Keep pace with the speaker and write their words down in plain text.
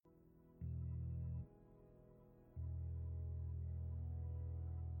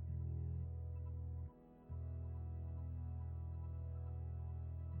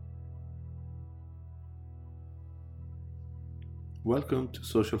Welcome to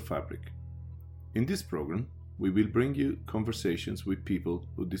Social Fabric. In this program, we will bring you conversations with people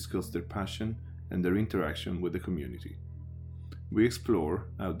who discuss their passion and their interaction with the community. We explore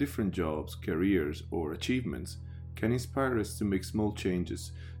how different jobs, careers, or achievements can inspire us to make small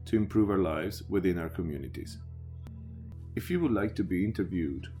changes to improve our lives within our communities. If you would like to be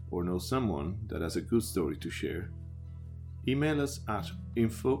interviewed or know someone that has a good story to share, email us at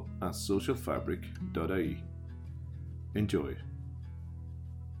info@socialfabric.ie. Enjoy.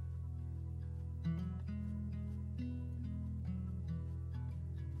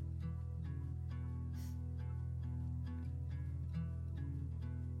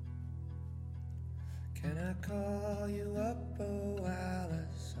 Can I call you up, oh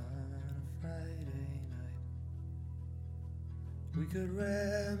Alice, on a Friday night? We could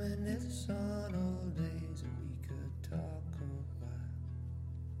reminisce on old days and we could talk a while.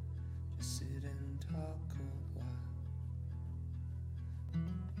 Just sit and talk a while.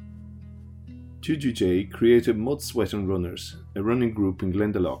 JuJu created Mud, Sweat and Runners, a running group in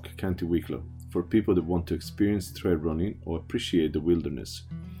Glendalough, County Wicklow, for people that want to experience trail running or appreciate the wilderness.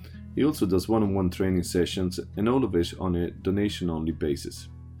 He also does one-on-one training sessions, and all of it on a donation-only basis.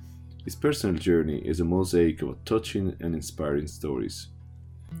 His personal journey is a mosaic of touching and inspiring stories.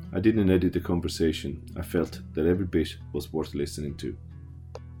 I didn't edit the conversation. I felt that every bit was worth listening to.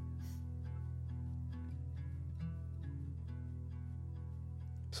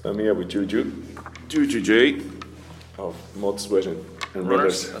 So I'm here with JuJu of Mud, Sweat and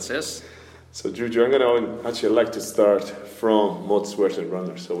Runners. That's it. So JuJu, I'm going to actually like to start from Mud, Sweat and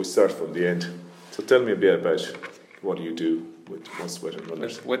Runners. So we start from the end. So tell me a bit about what do you do with Mud, Sweat and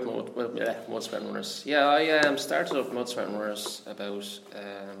Runners? With Mud, Sweat and Runners. Yeah, I started up Mud, Sweat and Runners about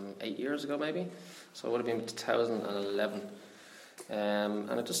 8 years ago maybe. So it would have been 2011.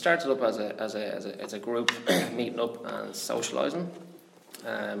 And it just started up as a group meeting up and socialising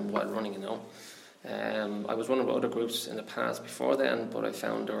while running, you know. I was running with other groups in the past before then, but I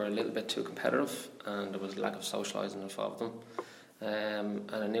found they were a little bit too competitive and there was a lack of socialising involved with them.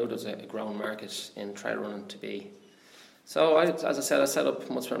 And I knew there was a growing market in trail running to be. So, as I said, I set up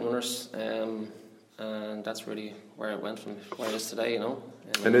Mud, Sweat and Runners, and that's really where it went from where it is today, you know.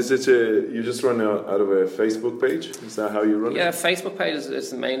 And is it you just run out of a Facebook page? Is that how you run it? Yeah, Facebook page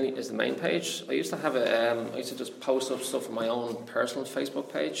is the main page. I used to have I used to just post up stuff on my own personal Facebook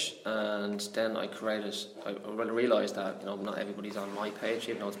page, and then I realised that, you know, not everybody's on my page,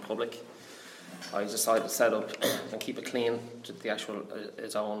 even though it's public. I decided to set up and keep it clean to the actual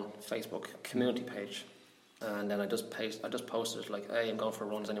its own Facebook community page. And then I just posted like, hey, I'm going for a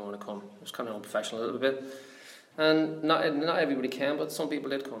run, does anyone want to come? It was kind of unprofessional a little bit. And not everybody can, but some people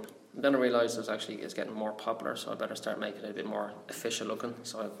did come. And then I realised it's getting more popular, so I better start making it a bit more official looking.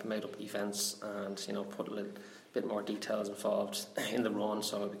 So I made up events and, you know, put a little bit more details involved in the run.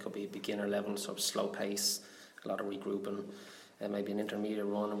 So it could be beginner level, sort of slow pace, a lot of regrouping, and maybe an intermediate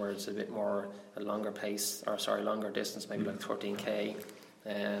run where it's a bit more a longer distance, maybe like 13k.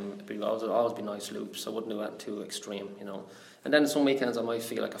 But it would always be nice loops, so I wouldn't do that too extreme, you know. And then some weekends I might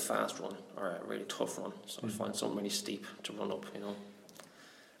feel like a fast run or a really tough run, so I'd find something really steep to run up, you know.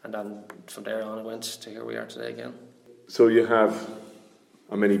 And then from there on I went to here we are today again. So you have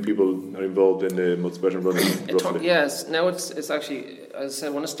how many people are involved in the Mud, Sweat and Runners? Yes, now it's actually, as I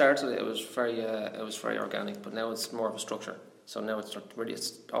said, when I started it was very organic, but now it's more of a structure. So now it's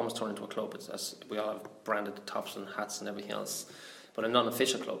almost turned into a club. It's we all have branded tops and hats and everything else. But a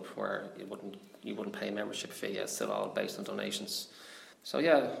non-official club where you wouldn't pay a membership fee. It's still all based on donations. So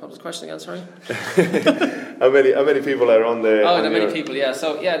yeah, what was the question again? Sorry. How many people are on the? Oh, many people. Yeah.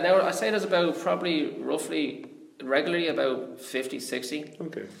 So yeah, now I say there's about roughly regularly about 50, 60.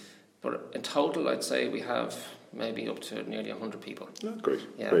 Okay. But in total, I'd say we have maybe up to nearly 100 people. Oh, great.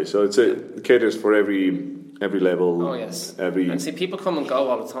 Yeah. Great. So it caters for every level. Oh yes. And see, people come and go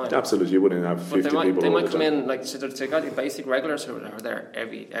all the time. Absolutely, you wouldn't have 50 people. They might come in like, so they got your basic regulars who are there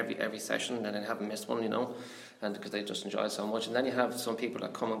every session and they haven't missed one, you know, and because they just enjoy it so much. And then you have some people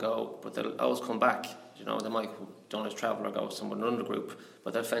that come and go, but they'll always come back. You know, they might don't always travel or go somewhere in another group,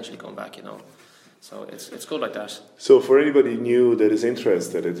 but they'll eventually come back, you know. So it's good like that. So for anybody new that is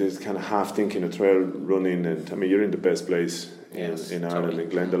interested, it is kind of half thinking of trail running, and I mean you're in the best place in Ireland, in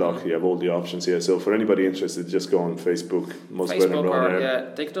Glendalough. You have all the options here. So for anybody interested, just go on Facebook, Mud, Sweat and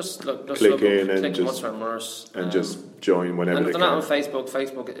Runners. They could just click in and Mud, just Sweat and Runners, and just join whenever and they if can. they're not on Facebook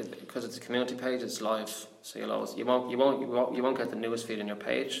because it's a community page, it's live. So you won't get the newest feed on your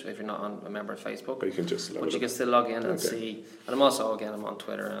page if you're not a member of Facebook. But you can just can still log in and see. And I'm on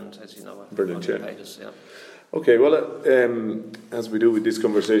Twitter and, as you know, brilliant, pages. Yeah. Okay, well, as we do with this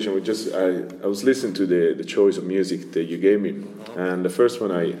conversation, I was listening to the choice of music that you gave me, and the first one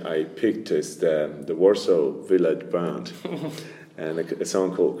I picked is the Warsaw Village Band, and a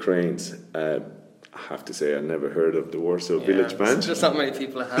song called Cranes. I have to say I never heard of the Warsaw Village Band. Just not many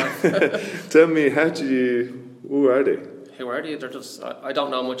people have. Tell me, who are they? Who are they? They're just, I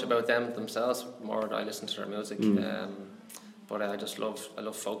don't know much about them themselves, more I listen to their music. But I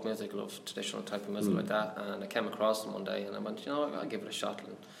love folk music, I love traditional type of music like that. And I came across them one day and I went, I'll give it a shot. And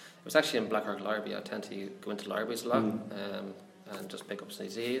it was actually in Blackheart Library. I tend to go into libraries a lot and just pick up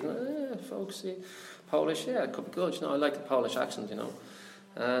CDs. Folks, Polish, it could be good. I like the Polish accent,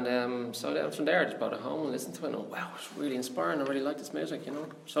 And so then from there I just brought it home and listened to it. And wow, it's really inspiring. I really like this music,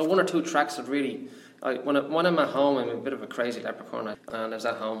 So one or two tracks that really... when I'm at home, I'm a bit of a crazy leprechaun, and I was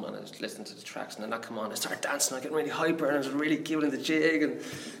at home and I was listening to the tracks, and then that come on, I started dancing, I was getting really hyper, and I was really giving the jig, and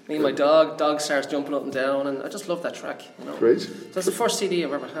me and my dog starts jumping up and down, and I just love that track, Great. So that's the first CD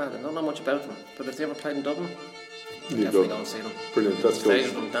I've ever had. I don't know much about them, but if they ever played in Dublin, I'd definitely go and see them. Brilliant, that's cool. Stage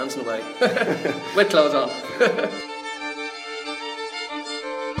with them, dancing away, with clothes on.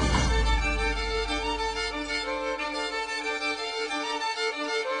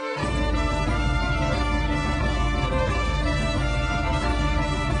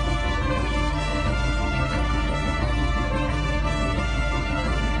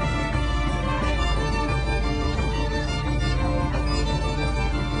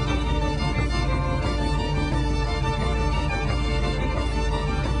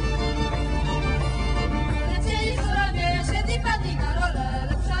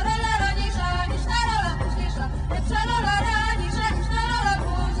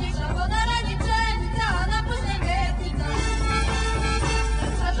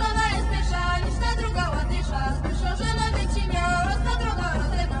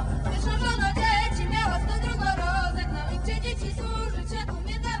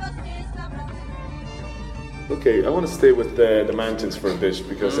 Okay, I want to stay with the mountains for a bit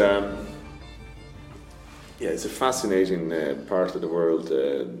because it's a fascinating part of the world,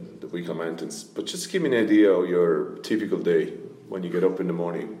 the Wicklow Mountains. But just give me an idea of your typical day when you get up in the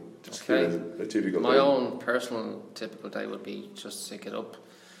morning. Just okay. A typical My day. own personal typical day would be just to get up,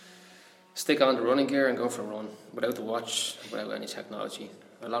 stick on the running gear and go for a run without the watch, without any technology.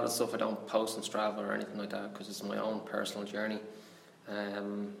 A lot of stuff I don't post on Strava or anything like that because it's my own personal journey.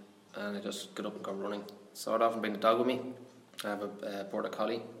 And I just get up and go running. So I'd often bring the dog with me. I have a border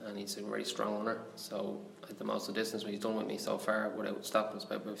collie and he's a very strong runner. So the most of the distance he's done with me so far without stopping is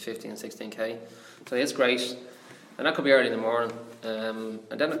about 15 and 16k. So it's great. And that could be early in the morning. And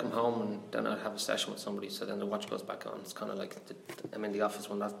then I come home and then I'd have a session with somebody. So then the watch goes back on. It's kind of like I'm in the office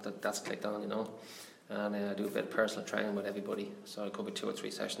when that's clicked on, And I do a bit of personal training with everybody. So it could be 2 or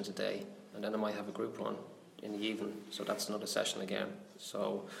 3 sessions a day. And then I might have a group run in the evening, so that's another session again.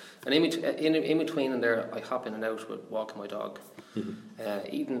 So, and in between in there, I hop in and out with walking my dog.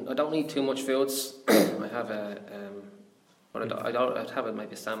 Eating, I don't eat too much foods. I have I'd have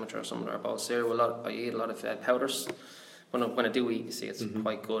maybe a sandwich or something or a bowl of cereal. I eat a lot of powders. When I do eat, you see, it's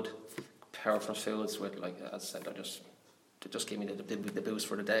quite good, powerful foods with, like as I said, they just give me the boost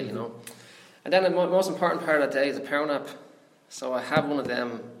for the day, And then the most important part of the day is a power nap. So I have one of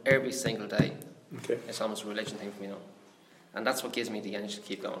them every single day. Okay. It's almost a religion thing for me now. And that's what gives me the energy to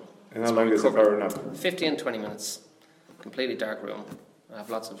keep going. And how long is the power nap? 15, 20 minutes. Completely dark room. I have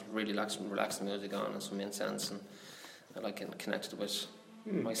lots of really relaxing music on and some incense, and I like getting connected with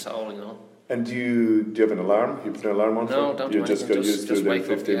my soul, And do you have an alarm? You put an alarm on? No, don't do You just anything. go used to the wake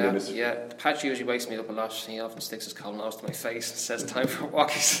 15 up, minutes? Yeah, Patch usually wakes me up a lot. He often sticks his cold nose to my face and says time for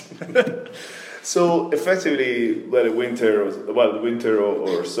walkies. So effectively, winter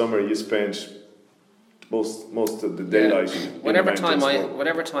or summer, you spend most of the daylight. Whatever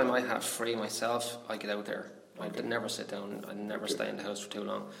time I have free myself, I get out there. I never sit down. I never stay in the house for too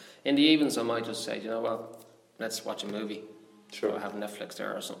long. In the evenings, I might just say, let's watch a movie. Sure. Or have Netflix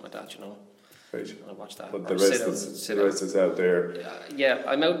there or something like that. Right. I'll watch that. But the rest is out there. Yeah,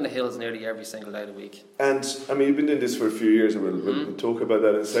 I'm out in the hills nearly every single day of the week. And I mean, you've been doing this for a few years, and we'll talk about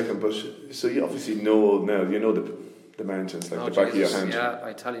that in a second. But so you obviously know now. You know the mountains like the back of your hand. Yeah,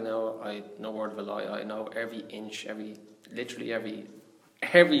 I tell you now, I no word of a lie. I know every inch, literally every.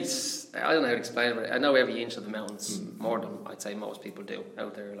 I don't know how to explain it, but I know every inch of the mountains more than I'd say most people do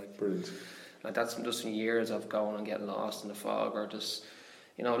out there. Like brilliant. Like that's just from years of going and getting lost in the fog, or just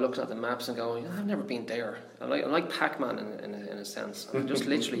looking at the maps and going, I've never been there. I'm like Pac-Man in a sense. And I just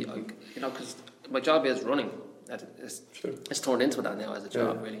literally, because my job is running. It's turned into that now as a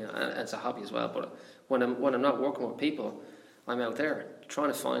job, really, and it's a hobby as well. But when I'm not working with people, I'm out there trying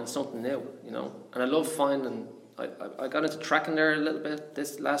to find something new, you know. And I love finding. I got into tracking there a little bit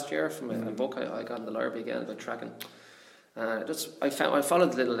this last year from a book I got in the library again about tracking. I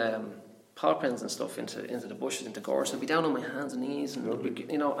followed the little paw prints and stuff into the bushes, into gorse. I'd be down on my hands and knees, and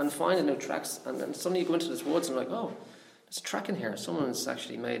you know, and finding new tracks. And then suddenly you go into this woods and like, oh, there's a track in here. Someone's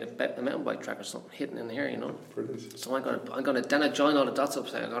actually made a mountain bike track or something hidden in here, you know. Brilliant. So I'm gonna then I join all the dots up.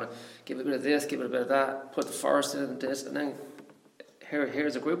 Saying I'm gonna give it a bit of this, give it a bit of that, put the forest in this, and then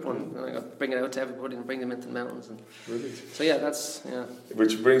here's a group one, and I bring it out to everybody and bring them into the mountains. And Brilliant. so yeah, that's yeah.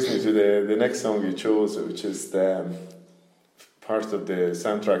 Which brings me to the next song you chose, which is the part of the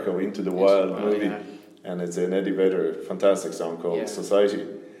soundtrack of Into the Wild movie, yeah. and it's an Eddie Vedder fantastic song called Society.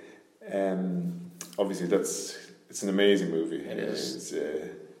 Obviously, it's an amazing movie. It is.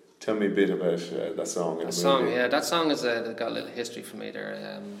 Tell me a bit about that song. That song has got a little history for me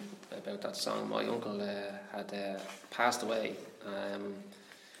there about that song. My uncle had passed away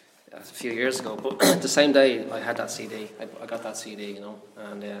a few years ago, but the same day I had that CD. I got that CD, you know,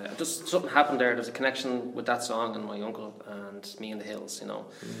 and just something happened there. There's a connection with that song and my uncle and me in the hills, you know.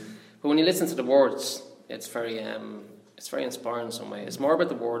 But when you listen to the words, it's very inspiring in some way. It's more about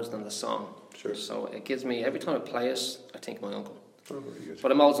the words than the song. Sure. So it gives me, every time I play it, I think of my uncle. Oh, very good.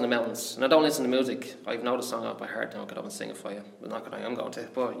 But I'm always in the mountains, and I don't listen to music. I know the song up by heart, and I'll get up and sing it for you. I'm not going to, I'm going to.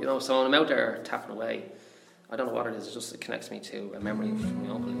 But, you know, so when I'm out there tapping away, I don't know what it is, it connects me to a memory of my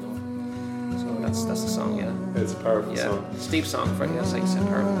uncle, you know. So that's the song, yeah. It's a powerful song. Yeah, Steve's song, for yes, like you said,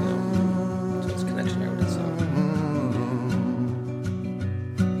 powerful, you know. So there's a connection there with that song.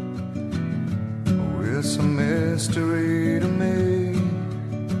 It's a mystery to me.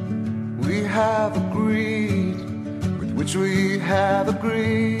 We have agreed with which we have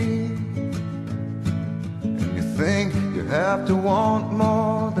agreed. And you think you have to want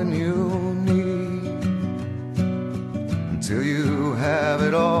more than you need. Until you have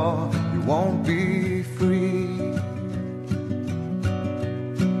it all, you won't be free.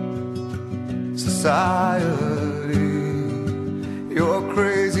 Society, you're a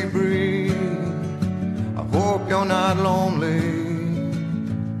crazy breed. I hope you're not lonely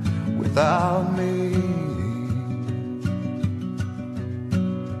without me.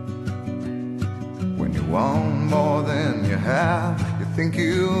 When you want more than you have, you think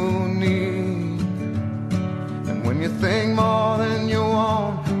you need. And when you think more than you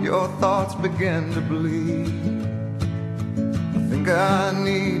want, your thoughts begin to bleed. I think I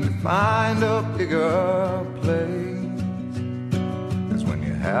need to find a bigger place. 'Cause when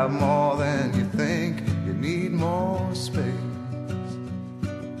you have more than you think, you need more space.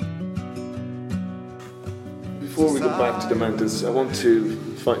 Before we go back to the mountains, I want to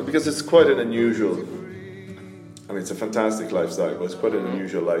find, because it's quite an unusual, I mean, it's a fantastic lifestyle, but it's quite an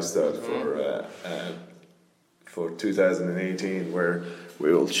unusual lifestyle for 2018, where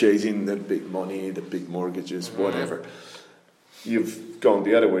we're all chasing the big money, the big mortgages, whatever. You've gone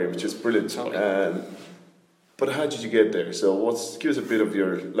the other way, which is brilliant. Totally. But how did you get there? So give us a bit of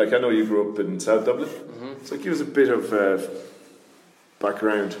your, like, I know you grew up in South Dublin, so give us a bit of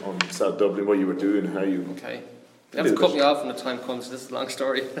background on South Dublin, what you were doing, how you... Okay. You have to cut me off when the time comes. This is a long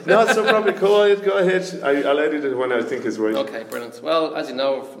story. No, it's no problem. Go ahead. I'll edit it when I think is right. Okay, brilliant. Well, as you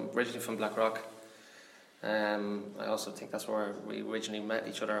know, originally from Blackrock. I also think that's where we originally met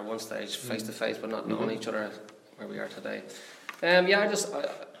each other at one stage, face to face, but not knowing each other where we are today.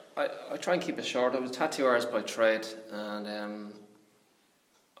 I try and keep it short. I was a tattoo artist by trade, and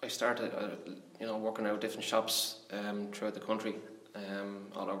I started, working out different shops throughout the country,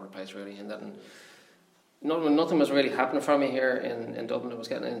 all over the place really, and then nothing was really happening for me here in Dublin. I was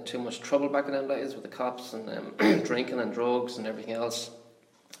getting in too much trouble back in them days with the cops and drinking and drugs and everything else.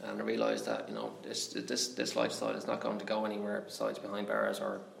 And I realised that this lifestyle is not going to go anywhere besides behind bars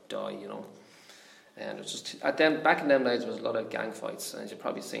or die, you know. And it was just back in them days there was a lot of gang fights, as you've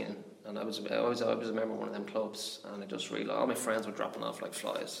probably seen. And I was a member of one of them clubs, and I just realised all my friends were dropping off like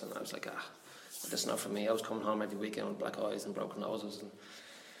flies, and I was like, this is not for me. I was coming home every weekend with black eyes and broken noses and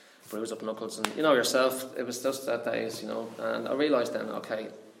bruised up knuckles, and you know yourself, it was just that days, you know. And I realised then, okay,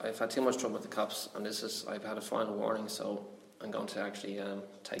 I've had too much trouble with the cops, and I've had a final warning, so I'm going to actually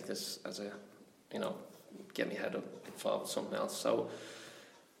take this as a, get my head up, involved with something else. So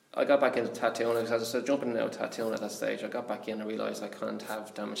I got back into tattooing, because as I said, jumping into tattooing at that stage, I got back in and realised I couldn't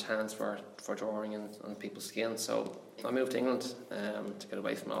have damaged hands for drawing on people's skin. So I moved to England to get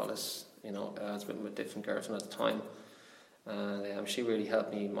away from all this. I was with a different girlfriend at the time, and she really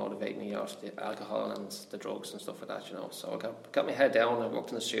helped me, motivate me out of the alcohol and the drugs and stuff like that, So I got my head down. I worked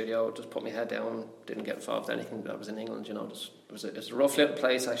in the studio, just put my head down, didn't get involved in anything that was in England, It's a rough little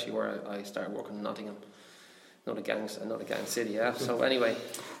place actually where I started working in Nottingham. another gang city, yeah. So anyway,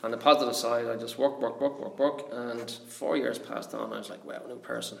 on the positive side, I just work, and 4 years passed on. I was like, wow, new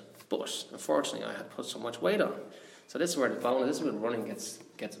person. But unfortunately, I had put so much weight on. So this is where this is where running gets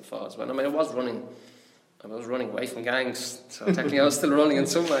involved as well. I mean, I was running away from gangs, so technically I was still running in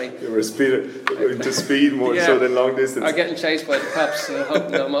some way. You were speed more so than long distance. I'm getting chased by the cops.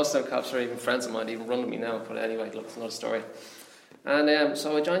 Most of the cops are even friends of mine, even run with me now. But anyway, look, it's another story. And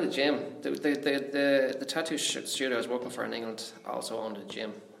so I joined the gym. The tattoo studio I was working for in England also owned a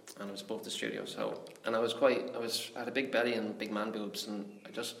gym, and it was above the studio. And I had a big belly and big man boobs, and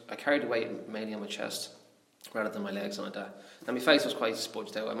I carried the weight mainly on my chest rather than my legs and like that. And my face was quite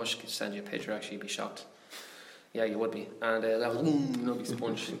sponged out. I must send you a picture. Actually, you'd be shocked. Yeah, you would be. And that was big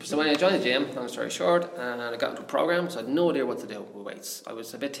sponge. So when I joined the gym, long story short, and I got into a program, so I had no idea what to do with weights. I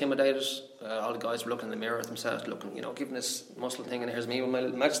was a bit intimidated. All the guys were looking in the mirror at themselves, giving this muscle thing, and here's me with my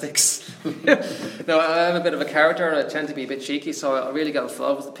little matchsticks. Now, I'm a bit of a character, and I tend to be a bit cheeky, so I really got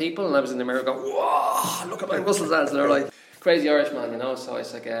involved with the people, and I was in the mirror going, whoa, look at my muscles, lads. And they're like, crazy Irish man, So I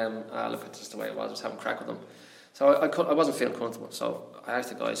was like, look, it's just the way it was. I was having a crack with them. So I wasn't feeling comfortable, so I asked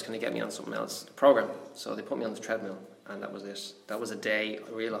the guys, can you get me on something else, the program? So they put me on the treadmill, and that was it. That was a day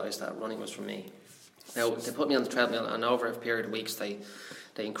I realised that running was for me. Now, they put me on the treadmill, and over a period of weeks, they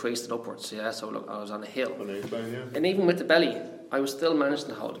increased it upwards, yeah? So look, I was on a hill. And even with the belly, I was still managing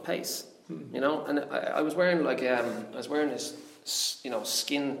to hold the pace, And I was wearing this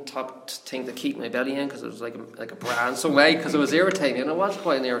skin top thing to keep my belly in, because it was like a bra in some way, because it was irritating, and it was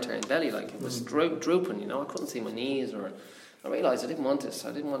quite an irritating belly, like it was drooping, I couldn't see my knees, or I realised I didn't want this.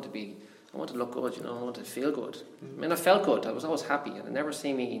 I wanted to look good, I wanted to feel good. I mean, I felt good. I was always happy, and I never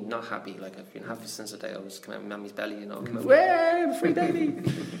see me not happy. Like, I've been happy since the day I was coming out of Mammy's belly, come out, way, free baby.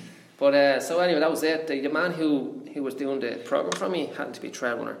 But so anyway, that was it. The man who was doing the program for me happened to be a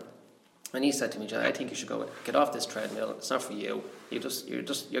trail runner. And he said to me, Jay, I think you should get off this treadmill. It's not for you.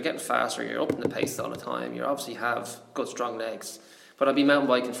 You're getting faster. You're up in the pace all the time. You obviously have good, strong legs. But I'd been mountain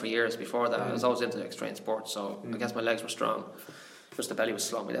biking for years before that. I was always into extreme sports, so I guess my legs were strong. Just the belly was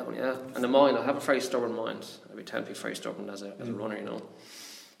slowing me down, yeah. And the mind, I have a very stubborn mind. I tend to be very stubborn as a runner,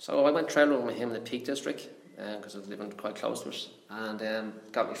 So I went trail running with him in the Peak District, because I was living quite close to it. And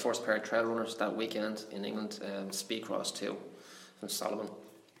got my first pair of trail runners that weekend in England, Speedcross 2 from Solomon.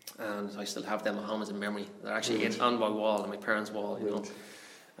 And I still have them at home as a memory. They're actually on my wall, on my parents' wall,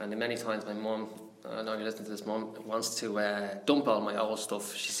 And many times my mum, I know you listen to this, mum wants to dump all my old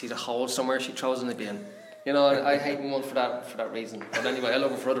stuff. She sees a hole somewhere, she throws it in the bin. And I hate mum for that reason. But anyway, I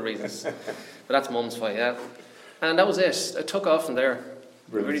love her for other reasons. But that's mum's fight, yeah. And that was it. It took off from there.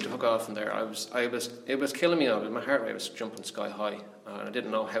 Brilliant. It really took off from there. It was killing me now. My heart rate was jumping sky high, and I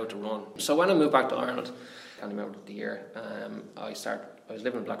didn't know how to run. So when I moved back to Ireland, I can't remember the year, I was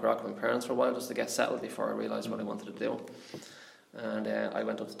living in Blackrock with my parents for a while just to get settled before I realised what I wanted to do. And I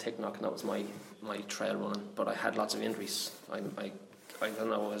went up to Ticknock, and that was my trail running. But I had lots of injuries. I don't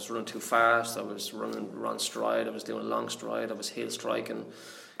know, I was running too fast, I was running wrong stride, I was doing a long stride, I was heel striking.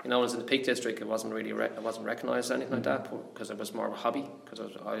 I was in the Peak District, it wasn't really I wasn't recognised or anything like that, because it was more of a hobby, because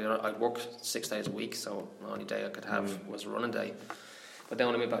I'd work 6 days a week, so the only day I could have was a running day. But then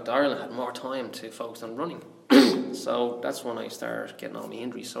when I moved back to Ireland, I had more time to focus on running. So that's when I started getting all my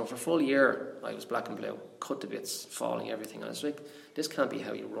injuries. So for a full year, I was black and blue, cut to bits, falling, everything. I was like, this can't be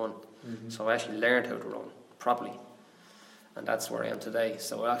how you run. So I actually learned how to run properly. And that's where I am today.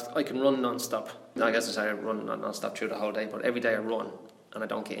 So I can run non-stop. I guess I started running non-stop through the whole day, but every day I run, and I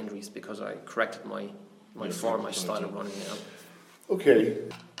don't get injuries because I corrected my form, my style of running. Okay,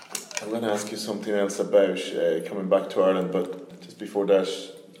 I'm going to ask you something else about coming back to Ireland, but just before that,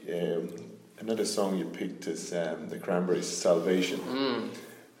 another song you picked is the Cranberries' Salvation.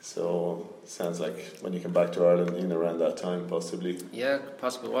 So sounds like when you come back to Ireland in around that time, possibly. Yeah,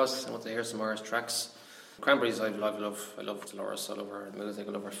 possibly was. I want to hear some Irish tracks. Cranberries, I love Dolores, I love her music,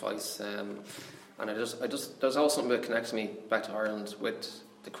 I love her voice, and there's always something that connects me back to Ireland with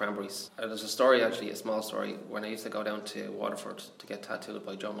the Cranberries. There's a story, actually, a small story, when I used to go down to Waterford to get tattooed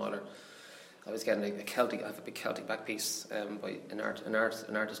by John Miller. I was getting I have a big Celtic back piece by an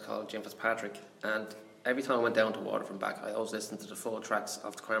artist called Jim Fitzpatrick, and every time I went down to Waterford and back, I always listened to the full tracks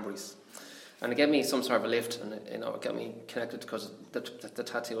of the Cranberries. And it gave me some sort of a lift, and it got me connected, because the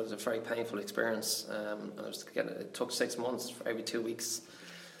tattoo was a very painful experience, and it took 6 months for every 2 weeks.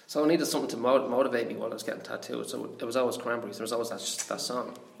 So I needed something to motivate me while I was getting tattooed. So it was always Cranberries. There was always that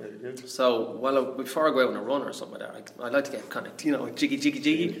song. Very good. So before I go out on a run or something like that, I like to get kind of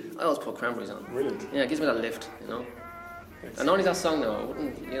jiggy. I always put Cranberries on. Brilliant. Yeah, it gives me that lift, And only that song though, I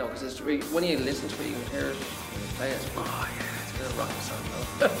wouldn't, because it's really, when you listen to it, you can hear it, and you play it. Oh yeah, it's a bit of a rocking song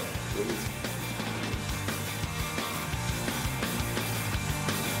though.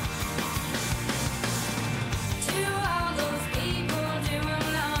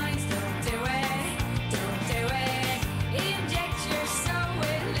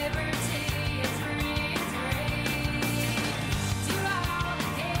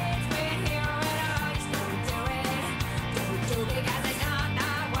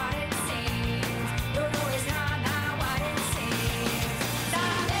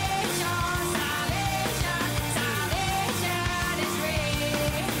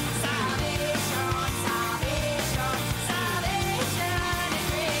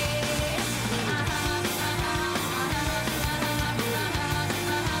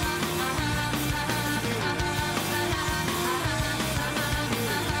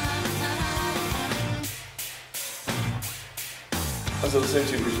 as I was saying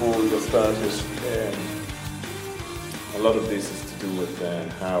to you before we got started, a lot of this is to do with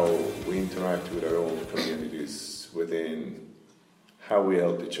how we interact with our own communities, within how we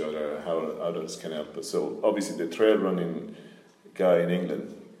help each other, how others can help us. So obviously the trail running guy in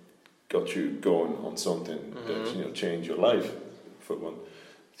England got you going on something that changed your life, for one.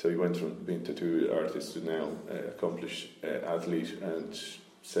 So you went from being a tattoo artist to now accomplished athlete and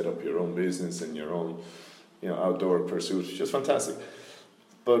set up your own business and your own outdoor pursuit. Just fantastic.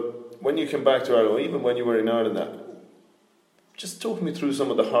 But when you came back to Ireland, even when you were in Ireland, just talk me through some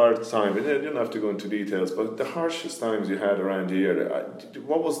of the hard times. You don't have to go into details, but the harshest times you had around here.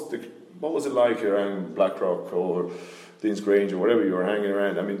 What was it like around Blackrock or Dean's Grange or wherever you were hanging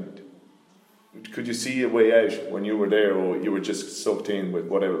around? I mean, could you see a way out when you were there, or you were just sucked in with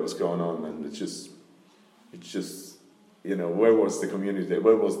whatever was going on? And it's just where was the community?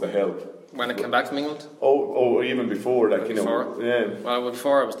 Where was the help? When I came back from England? Oh, even before, before? Yeah. Well,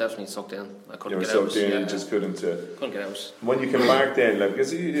 before I was definitely sucked in. I couldn't get out. You were sucked in, you just couldn't get out. When you came back then,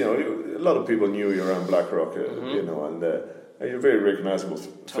 because a lot of people knew you around Blackrock, and you're a very recognisable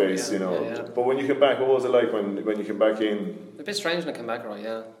face, Yeah. But when you came back, what was it like when you came back in? A bit strange when I came back, right?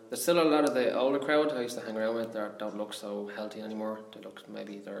 Yeah. There's still a lot of the older crowd I used to hang around with. They don't look so healthy anymore. They look I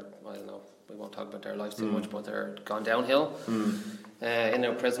don't know. We won't talk about their lives too much, but they're gone downhill. In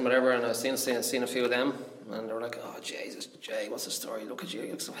their prison, whatever, and I've seen a few of them, and they were like, "Oh Jesus, Jay, what's the story? Look at you,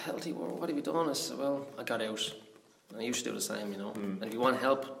 you look so healthy. What have you done?" I said, "Well, I got out, and you should do the same, And if you want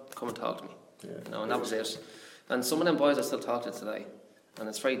help, come and talk to me, And that was it. And some of them boys I still talk to today, and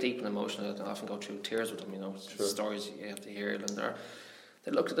it's very deep and emotional. I often go through tears with them, Sure. Stories you have to hear, and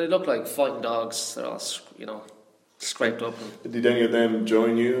they look like fighting dogs. They're all, scraped up. Did any of them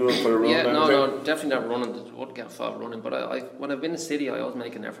join you for a run? Yeah, no, definitely not running. Wouldn't get involved running. But when I've been in the city, I always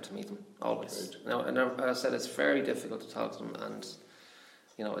make an effort to meet them. Always. Right. Now, and I said it's very difficult to talk to them, and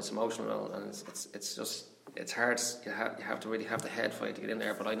it's emotional, and it's hard. You have to really have the head fight to get in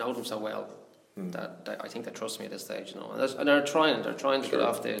there. But I know them so well that I think they trust me at this stage. And they're trying. They're trying to get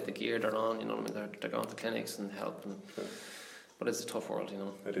off the gear they're on. You know what I mean? They're going to clinics and help. But it's a tough world,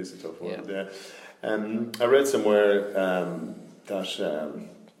 It is a tough world. Yeah. I read somewhere that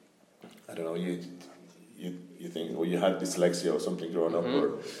I don't know. You think you had dyslexia or something growing up,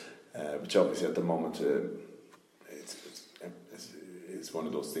 or which obviously at the moment it's one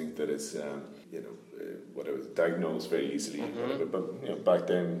of those things that is whatever diagnosed very easily. Whatever. But back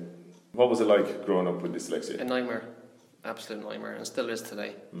then, what was it like growing up with dyslexia? A nightmare, absolute nightmare, and still is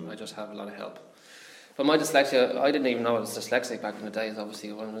today. I just have a lot of help. But my dyslexia, I didn't even know I was dyslexic back in the days.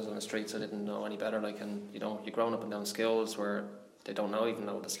 Obviously, when I was on the streets, I didn't know any better. You're growing up and down schools where they don't even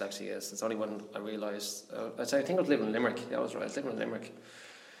know what dyslexia is. It's only when I realised, I think I was living in Limerick. Yeah, I was right. I was living in Limerick,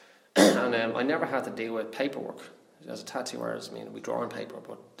 and I never had to deal with paperwork. As a tattoo artist, we draw on paper,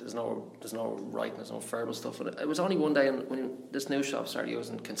 but there's no writing, there's no verbal stuff. And it was only one day when this new shop started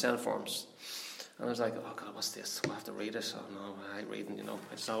using consent forms. And I was like, oh God, what's this? I have to read it. Oh no, I hate reading,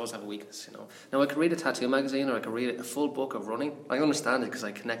 I just always have a weakness, Now I could read a tattoo magazine, or I could read a full book of running. I understand it because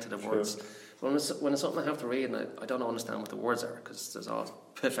I connected the words. But when it's something I have to read, and I don't understand what the words are, because there's all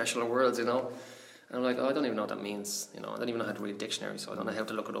professional words, And I'm like, I don't even know what that means, I don't even know how to read a dictionary, so I don't know how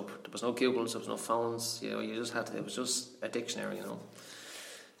to look it up. There was no Googles, there was no phones, you just had to, it was just a dictionary,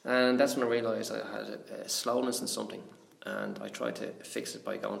 And that's when I realised I had a slowness in something. And I tried to fix it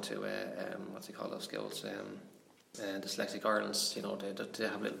by going to what's it called, those schools, Dyslexic Ireland's. They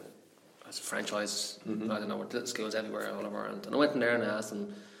have little as a franchise. I don't know, little schools everywhere all over Ireland. And I went in there and I asked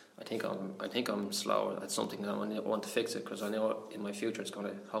them, I think I'm slow at something now, and I want to fix it because I know in my future it's going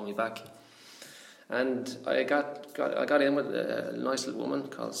to hold me back. And I got in with a nice little woman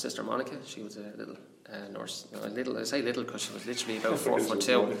called Sister Monica. She was a little nurse. I say little because she was literally about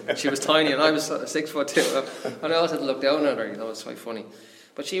 4'2". She was tiny and I was 6'2". And I always had to look down at her, it's quite funny.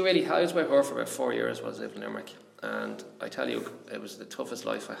 But I was with her for about 4 years while I lived in Limerick. And I tell you, it was the toughest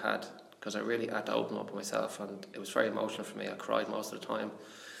life I had because I really had to open up myself, and it was very emotional for me. I cried most of the time.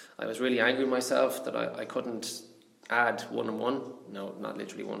 I was really angry with myself that I couldn't add 1 and 1. No, not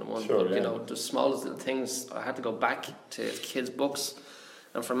literally 1 and 1. Sure, but the smallest little things, I had to go back to kids' books.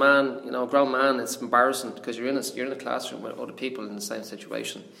 And for a man, a grown man, it's embarrassing because you're in a classroom with other people in the same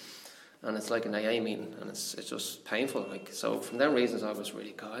situation, and it's like an AA meeting, and it's just painful. So from them reasons, I was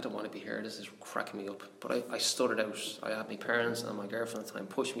really, God, I don't want to be here. This is cracking me up. But I stood it out. I had my parents and my girlfriend at the time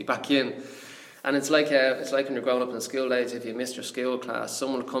push me back in. And it's like when you're growing up in the school days, if you missed your school class,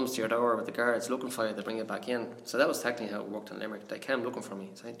 someone comes to your door with the guards looking for you to bring you back in. So that was technically how it worked in Limerick. They came looking for me,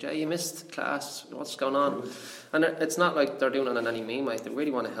 saying, Jay, you missed class, what's going on? And it's not like they're doing it in any mean way, they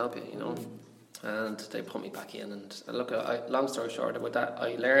really want to help you, and they put me back in. And look, long story short, with that,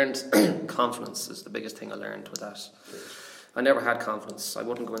 I learned confidence is the biggest thing I learned with that. I never had confidence. I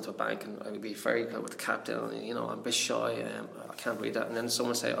wouldn't go into a bank and I would be very good with the cap down. You know, I'm a bit shy. I can't read that. And then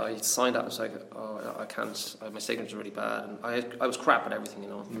someone say, I signed that, and it's like, oh, I can't. My signature's really bad. And I was crap at everything, you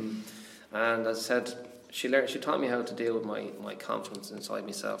know. And as I said, she taught me how to deal with my confidence inside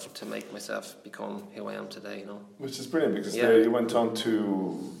myself to make myself become who I am today, you know. Which is brilliant, because there you went on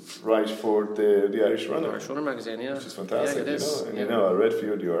to write for the Irish Runner. Irish Runner magazine, yeah. Which is fantastic, yeah, it is. And I read a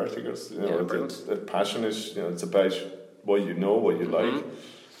few of your articles. You know, the passion is, it's about what you know, what you like,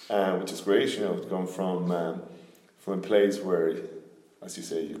 which is great. You know, going from a place where, as you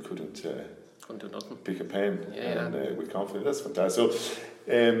say, you couldn't do nothing, pick a pen, with confidence. That's fantastic. So,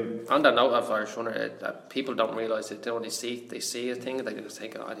 on that note of Irish Runner, people don't realise it. They see a thing, they just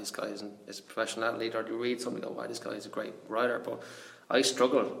think, oh, this guy is a professional athlete, or they read something, go, oh, this guy is a great writer. But I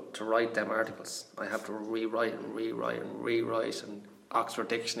struggle to write them articles. I have to rewrite and Oxford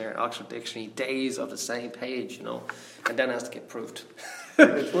Dictionary, days of the same page, you know, and then it has to get proved.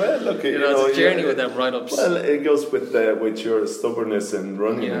 Well, look, it's a journey with them write-ups. Well, it goes with your stubbornness and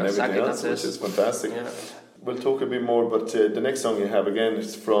running and everything else, which is fantastic. Yeah. We'll talk a bit more, but the next song you have again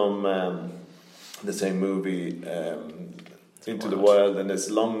is from the same movie, Into the Wild, and it's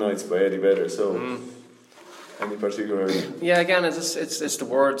Long Nights by Eddie Vedder. So, any particular? Yeah, again, it's the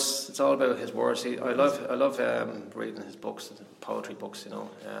words. It's all about his words. I love reading his books, poetry books. You know,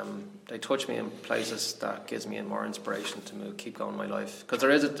 they touch me in places that gives me more inspiration to keep going in my life. Because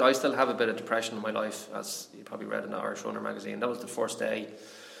I still have a bit of depression in my life, as you probably read in the Irish Runner magazine. That was the first day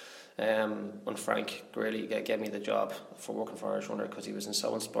when Frank really gave me the job for working for Irish Runner, because he was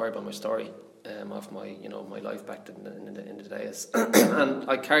so inspired by my story of my life back in the days. And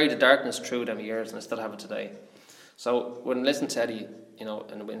I carried the darkness through them years, and I still have it today. So when listening to Eddie,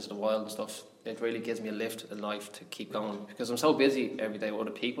 and Into the Wild and stuff, it really gives me a lift in life to keep going, because I'm so busy every day with other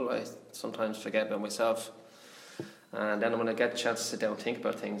people, I sometimes forget about myself. And then when I get a chance to sit down and think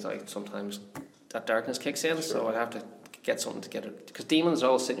about things, sometimes that darkness kicks in. Sure. So I have to get something together, because demons are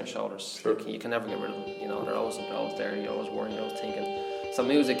always sitting on your shoulders. Sure. You can never get rid of them. They're always there. You're always worrying. You're always thinking. So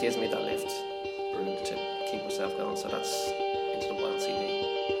music gives me that lift to keep myself going. So that's Into the Wild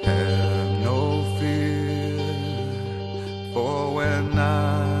CD. Have no fear for when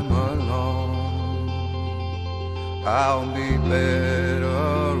I'm alone. I'll be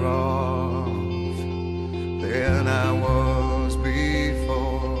better off than I was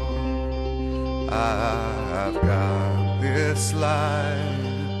before. I've got this life,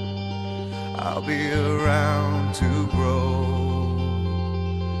 I'll be around to grow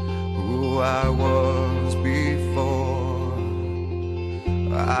who I was before.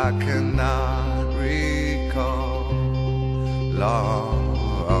 I cannot recall long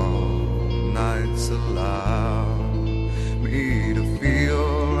nights allow me to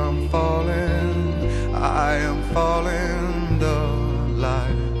feel I'm falling. I am falling, the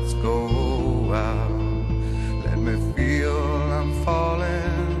lights go out. Let me feel I'm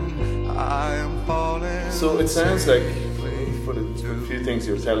falling. I am falling. So it sounds like, for the few things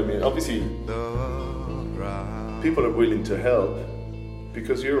you're telling me, obviously people are willing to help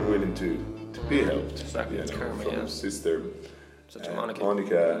because you're willing to be helped. Exactly. From Sister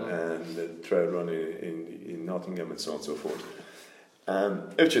Monica and the trail run in Nottingham and so on and so forth.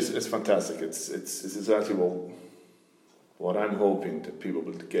 It's fantastic. It's exactly what I'm hoping that people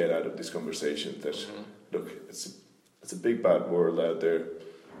will get out of this conversation. That look, it's a big bad world out there,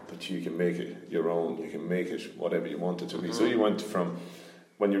 but you can make it your own. You can make it whatever you want it to be. So you went from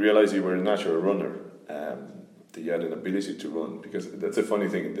when you realised you were a natural runner, that you had an ability to run, because that's a funny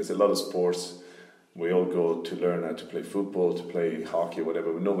thing. There's a lot of sports. We all go to learn how to play football, to play hockey, or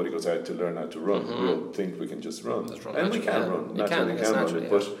whatever, but nobody goes out to learn how to run. We all think we can just run. And we can run. Naturally, we can run.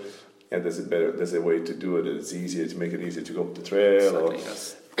 But there's a way to do it. It's easier to make it easier to go up the trail.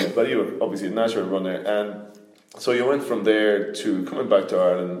 But you were obviously a natural runner. And so you went from there to coming back to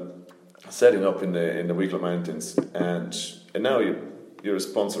Ireland, setting up in the Wicklow Mountains, and now you're a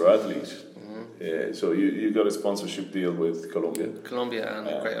sponsor athlete. So you got a sponsorship deal with Columbia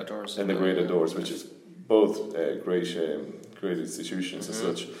and Great Outdoors. And the Great Outdoors, which is both great institutions as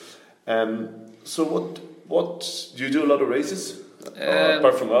such. So what do you do? A lot of races?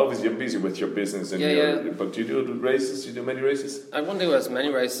 Apart from obviously you're busy with your business and but do you do races? Do you do many races? I won't do as many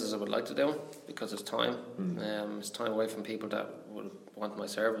races as I would like to do, because it's time. It's time away from people that will want my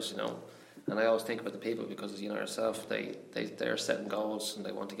service, And I always think about the people, because yourself, they're setting goals and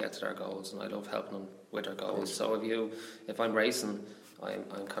they want to get to their goals, and I love helping them with their goals. So if I'm racing,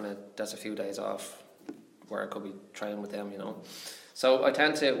 I'm kind of, that's a few days off where I could be training with them, So I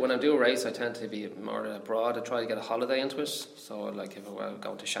tend to, when I do a race, I tend to be more abroad. I try to get a holiday into it. So like if I were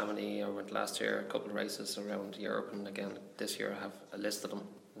going to Chamonix, I went last year, a couple of races around Europe, and again this year I have a list of them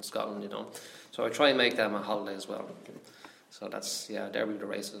in Scotland, you know. So I try and make them a holiday as well. So that's, there would be the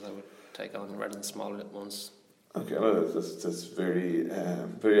races I would take on rather than smaller ones. Okay, well, that's very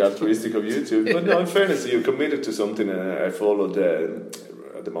very altruistic of you too. But no, in fairness, you're committed to something. I followed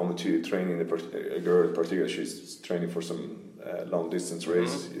at the moment you're training a girl in particular. She's training for some long distance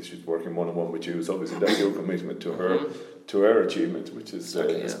race. She's working one-on-one with you. So obviously that's your commitment to her achievement, which is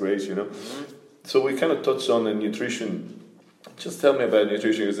it's great, you know. So we kind of touched on the nutrition. Just tell me about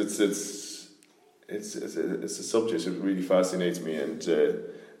nutrition, because it's a subject that really fascinates me,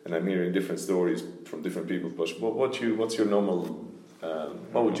 and I'm hearing different stories from different people. But what's your normal?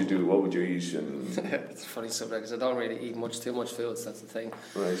 What would you do? What would you eat? And it's a funny subject because I don't really eat too much foods. That's the thing.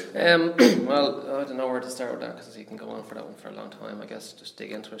 Right. Well, I don't know where to start with that because you can go on for that one for a long time. I guess just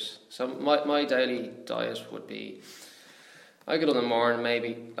dig into it. So my daily diet would be: I get up in the morning,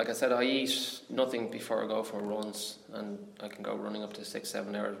 maybe, like I said, I eat nothing before I go for runs, and I can go running up to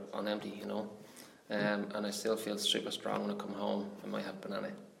 6-7 hours on empty, you know. And I still feel super strong when I come home. I might have a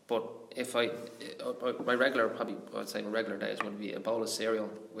banana. But if my regular days would be a bowl of cereal,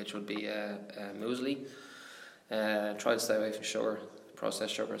 which would be muesli. Try to stay away from sugar,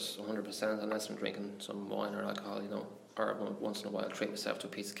 processed sugars, 100%, unless I'm drinking some wine or alcohol, you know. Or once in a while, treat myself to a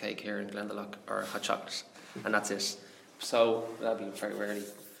piece of cake here in Glendalough or hot chocolate, and that's it. So that'd be very rarely.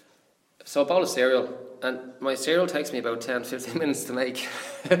 So a bowl of cereal, and my cereal takes me about 10-15 minutes to make.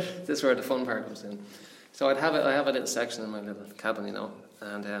 This is where the fun part comes in. So I have a little section in my little cabin, you know,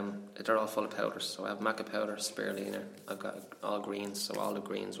 and they're all full of powders. So I have maca powder, spirulina. I've got all greens, so all the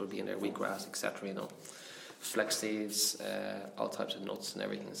greens would be in there, wheatgrass, etc. You know, flex seeds, all types of nuts and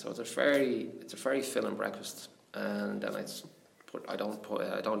everything. So it's a very filling breakfast. And then I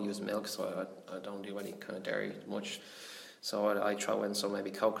don't use milk, so I don't do any kind of dairy much. So I throw in some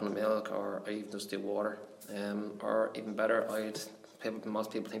maybe coconut milk, or I even just do water. Or even better, most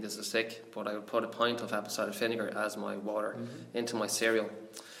people think this is sick, but I would put a pint of apple cider vinegar as my water into my cereal.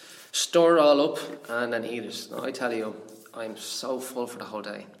 Stir it all up and then eat it. Now, I tell you, I'm so full for the whole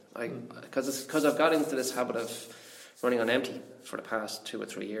day. Because I've got into this habit of running on empty for the past 2 or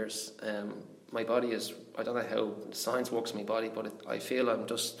 3 years. My body is, I don't know how the science works in my body, but I feel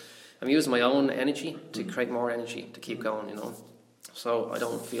I'm using my own energy to create more energy to keep going, you know. So I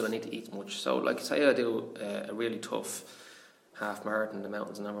don't feel I need to eat much. So like say I do a really tough half marathon in the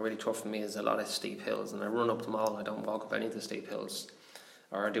mountains, and really tough for me is a lot of steep hills, and I run up them all. I don't walk up any of the steep hills,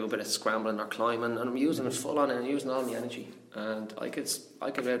 or I do a bit of scrambling or climbing, and I'm using it full on, and I'm using all my energy. And I could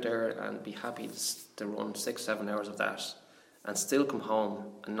be out there and be happy to run 6-7 hours of that, and still come home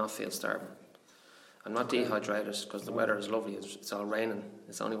and not feel starving. I'm not dehydrated because the weather is lovely. It's all raining.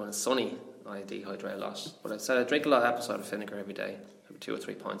 It's only when it's sunny I dehydrate a lot. But I said I drink a lot of apple cider vinegar every day, maybe 2 or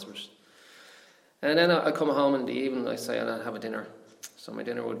 3 pints of it. And then I come home in the evening, I say, and I have a dinner. So my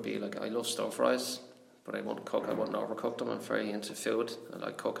dinner would be like, I love stir fries, but I won't cook. I won't overcook them. I'm very into food. I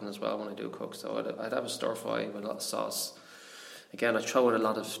like cooking as well when I do cook. So I'd have a stir fry with a lot of sauce. Again, I throw in a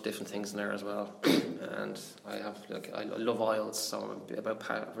lot of different things in there as well. And I love oils, so I'm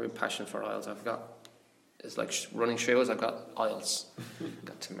very passionate for oils. It's like running shoes. I've got oils. I've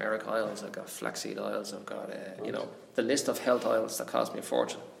got turmeric oils. I've got flaxseed oils. I've got the list of health oils that cost me a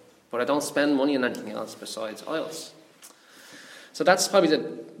fortune. But I don't spend money on anything else besides oils. So that's probably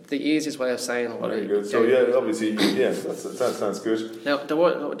the easiest way of saying what I do. So obviously, that sounds good. Now there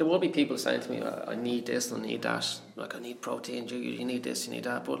will be people saying to me, I need this and I need that. Like I need protein. You need this. You need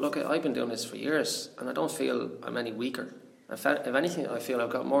that. But look, I've been doing this for years, and I don't feel I'm any weaker. If anything, I feel I've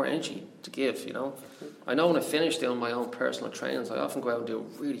got more energy to give, you know. I know when I finish doing my own personal trainings, I often go out and do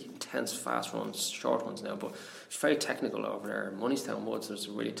really intense fast runs, short ones now, but it's very technical over there. Moneystown Woods, there's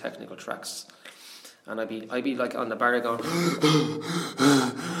really technical tracks. And I'd be like on the barrier going,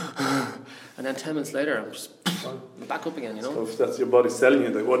 and then 10 minutes later, I'm back up again, you know. So if that's your body telling you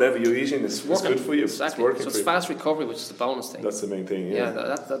that whatever you're eating is good for you. Exactly. It's working so it's fast recovery, which is the bonus thing. That's the main thing,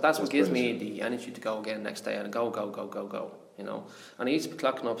 that's what gives me the energy to go again next day and go, you know. And I used to be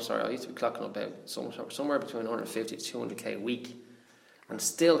clocking up about somewhere between 150 to 200k a week and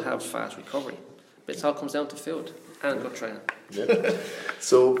still have fast recovery. But it all comes down to food and good training. Yeah.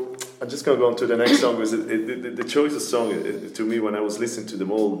 So I'm just going to go on to the next song. Because the choice of song, to me, when I was listening to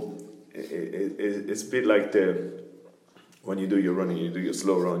them all, it's a bit like when you do your running, you do your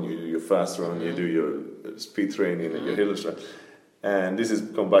slow run, you do your fast run, you do your speed training and your hill run. And this is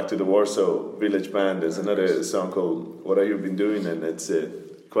come back to the Warsaw Village Band. There's another song called "What Have You Been Doing," and it's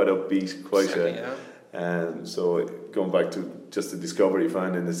quite upbeat, So going back to just the discovery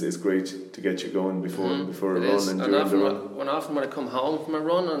finding is great to get you going before a run and during the run. Often when I come home from a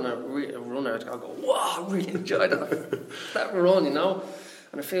run and a runner, I'll go, wow, I really enjoyed that run, you know.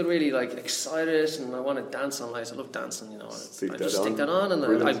 And I feel really like excited, and I want to dance on lights. I love dancing, you know. I just stick that on, and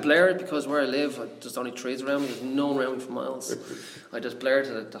I blare it because where I live, there's only trees around me. There's no one around me for miles. I just blare it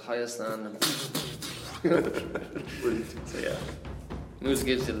to the highest end. And so yeah, music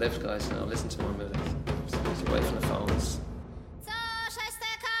gives you the lift, guys. Now listen to more music. Stay away from the phones.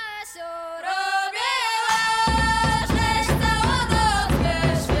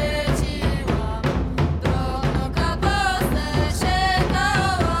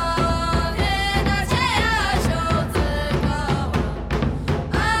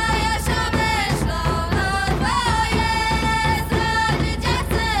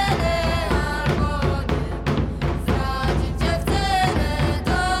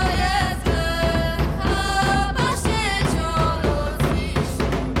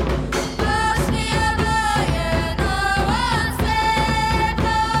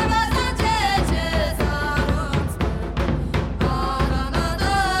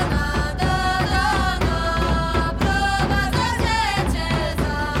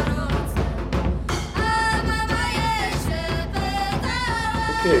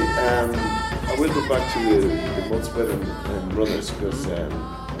 I will go back to the months better and runners because I'm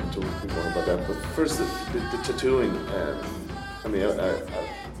talking more about that. But first, the tattooing. I mean,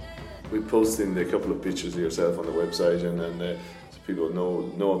 we posted a couple of pictures of yourself on the website, and so people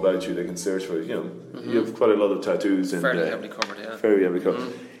know about you. They can search for it. You know, you have quite a lot of tattoos and fairly heavily covered. Yeah, very heavily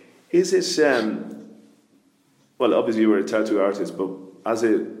covered. Is it? Well, obviously you were a tattoo artist, but as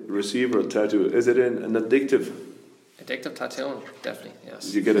a receiver of tattoo, is it an addictive? Addictive tattooing, definitely,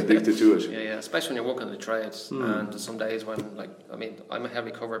 yes. You get addicted to it? Yeah, especially when you're working in the trades. And some days when, like, I mean, I'm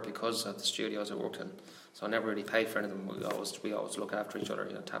heavily covered because of the studios I worked in. So I never really paid for anything. We always look after each other,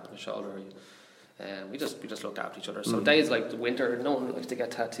 you know, tapping the shoulder. We just looked after each other. So days like the winter, no one likes to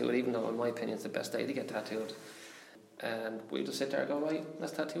get tattooed, even though in my opinion it's the best day to get tattooed. And we just sit there and go, right,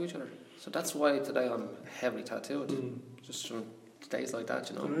 let's tattoo each other. So that's why today I'm heavily tattooed. Just from days like that,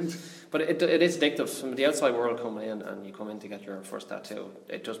 you know. Right. But it is addictive. From the outside world coming in, and you come in to get your first tattoo,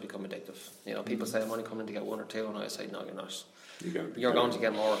 it does become addictive. You know, people say I'm only coming to get one or two, and I say no, you're not. You're going to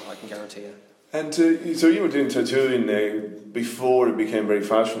get more, I can guarantee you. And so you were doing tattooing before it became very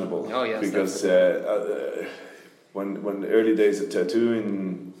fashionable. Oh yes. Because when the early days of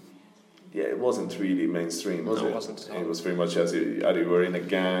tattooing, yeah, it wasn't really mainstream, was it? No, it wasn't. It was very much as you were in a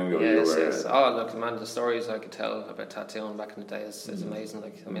gang, or yes, you were. Yes. Oh, look, man, the stories I could tell about tattooing back in the day is amazing.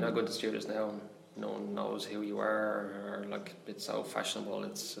 Like, I mean, I go into studios now and no one knows who you are, or like it's so fashionable.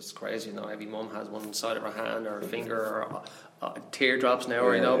 It's just crazy. You know, every mum has one inside of her hand or a finger, or teardrops now.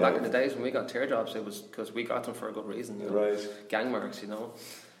 Or back in the days when we got teardrops, it was because we got them for a good reason. You know? Right. Gang marks, you know,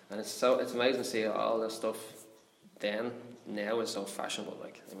 and it's amazing to see all this stuff. Then now is so fashionable.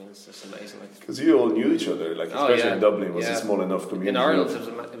 Like, I mean, it's just amazing. Like, because you all knew each other, like especially in Dublin, it was a small enough community. In Ireland,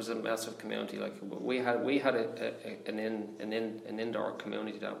 it was a massive community. Like we had an indoor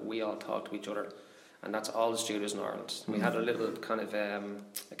community that we all talked to each other, and that's all the studios in Ireland. We had a little kind of a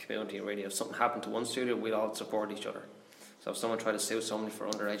community really. If something happened to one studio, we'd all support each other. So if someone tried to sue somebody for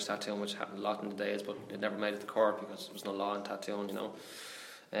underage tattooing, which happened a lot in the days, but it never made it to court because there was no law in tattooing, you know.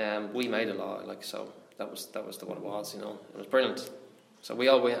 We made a law, like, so. That was what it was, you know. It was brilliant. So we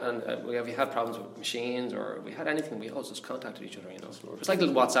had problems with machines or we had anything, we always just contacted each other, you know. It's like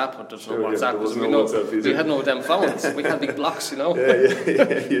little WhatsApp, but there's no WhatsApp because we had no damn phones. We had big blocks, you know.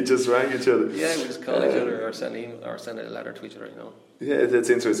 Yeah. You just rang each other. Yeah, we just called each other or send a letter to each other, you know. Yeah,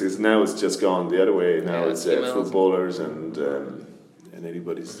 that's interesting because now it's just gone the other way. Now it's footballers and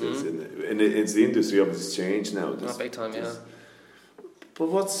anybody's. It's the industry obviously changed now. Not big time, yeah. But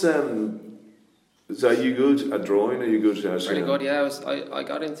what's so are you good at drawing? Are you good at pretty good, yeah. I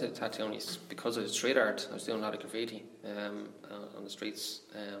got into tattooing because of street art. I was doing a lot of graffiti on the streets,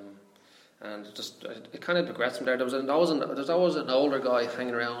 and it kind of progressed from there. There's always an older guy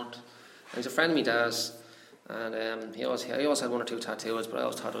hanging around, and he's a friend of my dad's, and he always had one or two tattoos, but I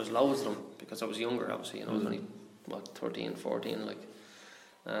always thought there was loads of them because I was younger, obviously, you know. I was only 13, 14, like,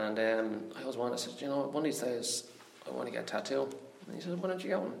 and I always wanted. I said, you know, one of these days I want to get a tattoo, and he said, why don't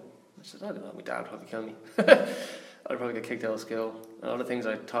you get one? I said, I don't know, my dad would probably kill me. I'd probably get kicked out of school. And all the things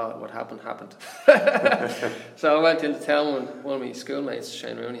I thought would happen, happened. So I went into town with one of my schoolmates,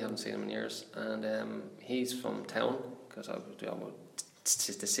 Shane Rooney, haven't seen him in years. And he's from town, because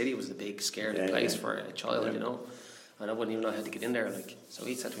the city was a big, scary place for a child, you know. And I wouldn't even know how to get in there. Like, so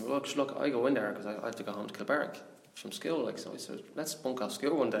he said to me, look, I go in there because I have to go home to Kilbarrack. from school. Like, so I said, let's bunk off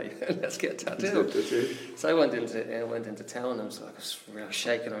school one day and let's get a tattoo. So I went into town and I was really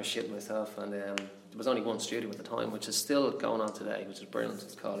shaking or shitting myself. And there was only one studio at the time, which is still going on today, which is brilliant.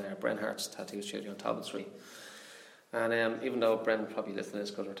 It's called Brenhart's Tattoo Studio on Talbot Street. And even though Bren probably listened to this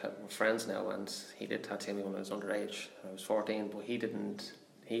because we're friends now, and he did tattoo me when I was underage. I was 14, but he didn't.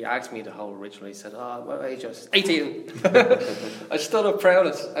 He asked me the whole ritual. He said, what age? I was 18. I stood up proud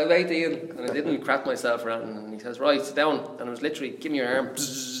of it. I was 18 and I didn't crap myself around. And he says, right, sit down. And it was literally, give me your arm.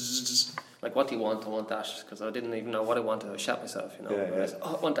 Like, what do you want? I want that. Because I didn't even know what I wanted. I shat myself, you know. I said,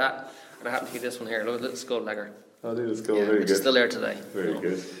 I want that. And I happened to be this one here, a little skull legger. Oh, little skull, very good. It's still there today. Very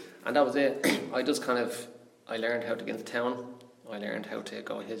good. And that was it. I learned how to get into town. I learned how to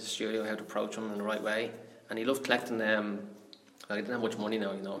go to his studio, how to approach him in the right way. And he loved collecting them. I didn't have much money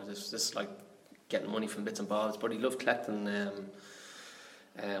now, you know. It's just like getting money from bits and bobs. But he loved collecting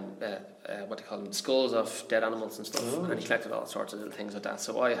what do you call them, skulls of dead animals and stuff. And he collected all sorts of little things like that.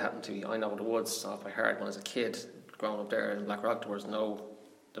 So I know the woods off by heart when I was a kid, growing up there in Blackrock. There was no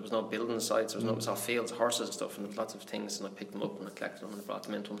building sites. There was no fields, horses and stuff, and there was lots of things. And I picked them up and I collected them and I brought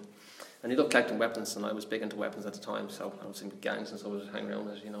them into him. And he loved collecting weapons, and I was big into weapons at the time. So I was in gangs and so I was hanging around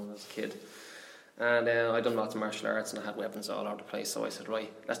as a kid. And I'd done lots of martial arts and I had weapons all over the place. So I said,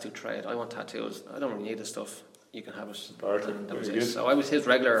 right, let's do trade. I want tattoos. I don't really need this stuff. You can have it. And that was it. So I was his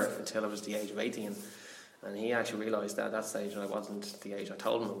regular until I was the age of 18. And he actually realised that at that stage I wasn't the age I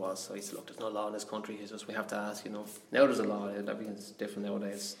told him it was. So he said, look, there's no law in this country. He says, we have to ask, you know. Now there's a law. Everything's different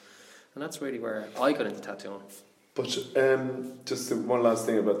nowadays. And that's really where I got into tattooing. But just one last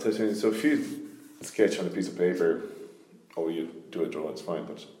thing about tattooing. So if you sketch on a piece of paper, or you do a draw, it's fine.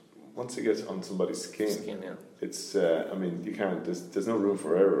 But once it gets on somebody's skin, yeah. It's you can't. There's no room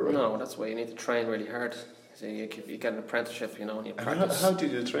for error, right? No, that's why you need to train really hard. So you get an apprenticeship, you know, and you practice. How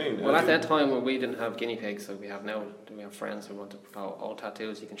did you train? Well, at that time we didn't have guinea pigs, so we have now. We have friends who want to all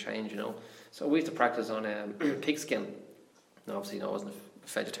tattoos. You can change, you know. So we used to practice on pig skin. And obviously, you know, I wasn't a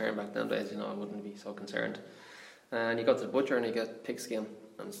vegetarian back then days. You know, I wouldn't be so concerned. And you go to the butcher and you get pig skin,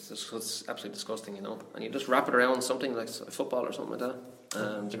 and it's absolutely disgusting, you know. And you just wrap it around something like a football or something like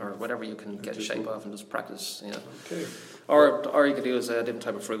that, or whatever you can get a shape of, and just practice, you know. Okay. Or you could use a different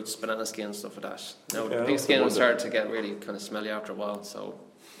type of fruits, banana skin, stuff like that. Now pig skin started to get really kind of smelly after a while. So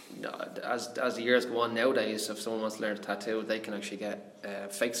as the years go on nowadays, if someone wants to learn to tattoo, they can actually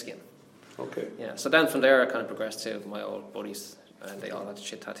get fake skin. Okay. Yeah. So then from there, I kind of progressed to my old buddies. And they all had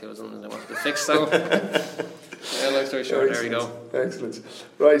shit tattoos on them and they wanted to fix, so long story short, there you go. Excellent.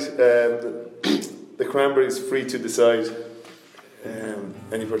 Right, the Cranberries free to decide.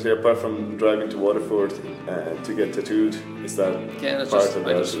 Any particular, apart from driving to Waterford to get tattooed, is that part of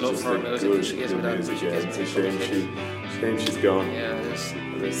it? I just love her music. She gives me that music. Yeah, it's a shame she's gone. Yeah, it is.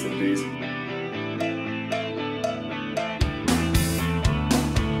 Rest in peace.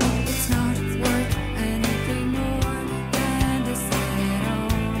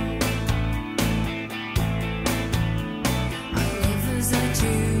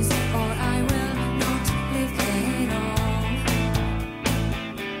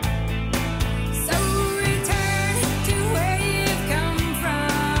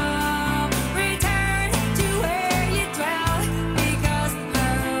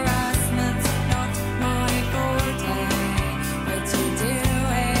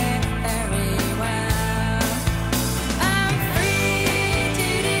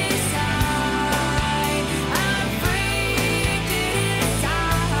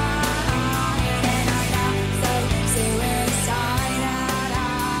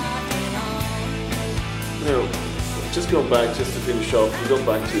 Just to finish off, we go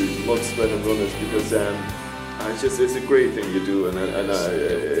back to mud, sweat and runners, because it's a great thing you do, and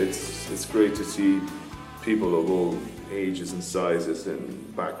it's great to see people of all ages and sizes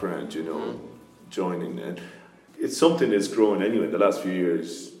and background, you know, joining, and it's something that's growing anyway. In the last few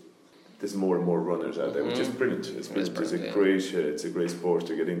years, there's more and more runners out there, which is brilliant. It's a great sport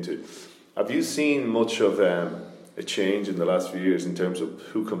to get into. Have you seen much of a change in the last few years in terms of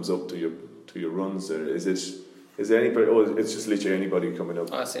who comes up to your runs, or is there anybody? Oh, it's just literally anybody coming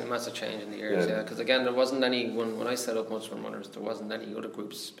up. I've seen a massive change in the years, yeah. Because again, there wasn't any when I set up Mudsman Runners. There wasn't any other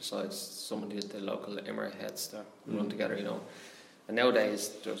groups besides some of the local Emirates heads that run together, you know. And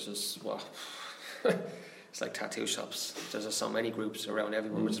nowadays, there's just it's like tattoo shops. There's just so many groups around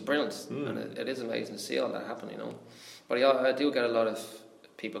everywhere, which is brilliant, and it is amazing to see all that happen, you know. But yeah, I do get a lot of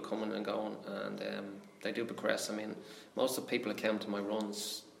people coming and going, and they do progress. I mean, most of the people that came to my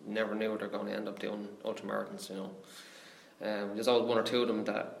runs never knew they're going to end up doing ultramarathons, you know. There's always one or two of them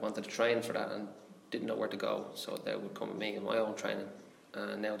that wanted to train for that and didn't know where to go, so they would come with me in my own training.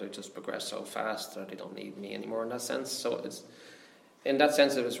 and now they've just progressed so fast that they don't need me anymore in that sense. So in that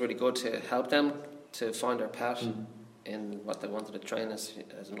sense, it was really good to help them to find their path in what they wanted to train as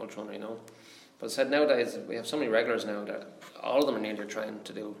an ultra runner, you know. But as I said, nowadays we have so many regulars now that all of them are nearly trained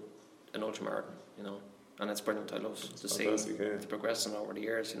to do an ultra marathon, you know, and it's brilliant. I love to see the progression over the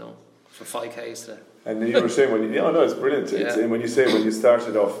years, you know, from 5Ks to. And you were saying it's brilliant. It's, and when you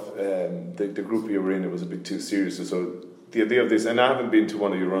started off, the group you were in, it was a bit too serious. So the idea of this, and I haven't been to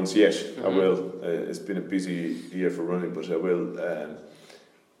one of your runs yet. I will. It's been a busy year for running, but I will.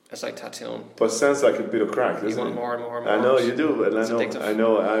 It's like tattooing. But it sounds like a bit of crack, doesn't it? You want more and more and more. I know you do, and Addictive. I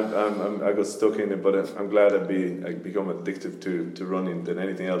know. I got stuck in it, but I'm glad I become addictive to running than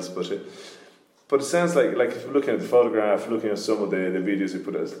anything else. But it sounds like if you're looking at the photograph, looking at some of the videos you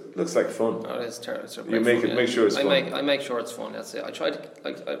put out, it looks like fun. Oh, it's terrible. You make sure it's fun. I make sure it's fun. That's it. I try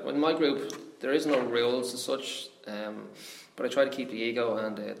to in my group there is no rules as such. But I try to keep the ego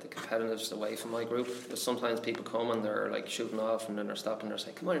and the competitiveness away from my group. Because sometimes people come and they're like shooting off, and then they're stopping. They're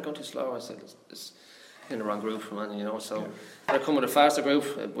saying, "Come on, you're going too slow." I said, "It's in the wrong group, man." You know, so they're coming with a faster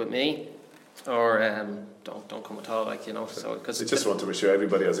group with me, or don't come at all. Like, you know, so because I just want to make sure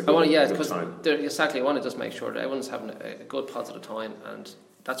everybody has a good time. Exactly, I want to just make sure that everyone's having a good positive time, and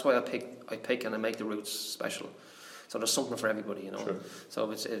that's why I pick and I make the routes special. So there's something for everybody, you know. Sure. So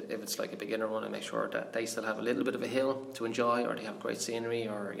if it's like a beginner one, I make sure that they still have a little bit of a hill to enjoy, or they have great scenery,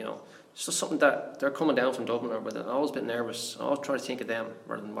 or, you know, it's just something that they're coming down from Dublin, or with it. I'm always a bit nervous. I always try to think of them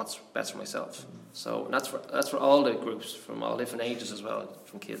rather than what's best for myself. So that's for all the groups, from all different ages as well,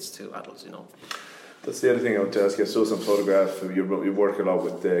 from kids to adults, you know. That's the other thing I want to ask you. I saw some photograph. You work a lot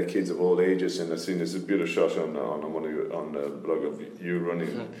with kids of all ages, and I've seen there's a beautiful shot on the blog of you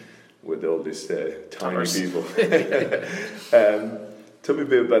running with all these tiny people. Tell me a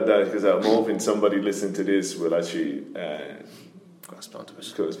bit about that, because I'm hoping somebody listening to this will actually grasp onto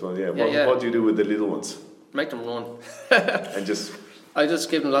it. What do you do with the little ones? Make them run. And I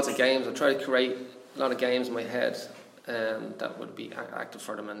just give them lots of games. I try to create a lot of games in my head that would be active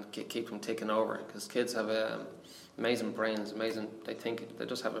for them and keep them ticking over, because kids have amazing brains, they think, they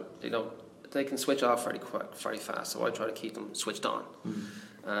just have they can switch off very fast, so I try to keep them switched on.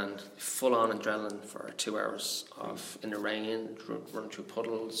 And full on adrenaline for 2 hours in the rain, running through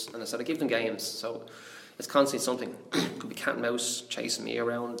puddles, and I said I give them games, so it's constantly something. It could be cat and mouse chasing me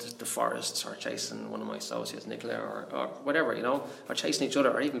around the forest, or chasing one of my associates, Nicola, or whatever, you know, or chasing each other,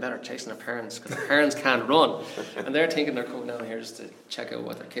 or even better, chasing their parents, because their parents can't run, and they're thinking they're coming down here just to check out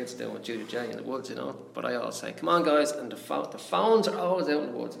what their kids are doing with JuJu in the woods, you know. But I always say, come on guys, and the phones are always out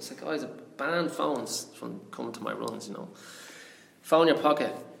in the woods. I say, guys, ban phones from coming to my runs, you know. Phone in your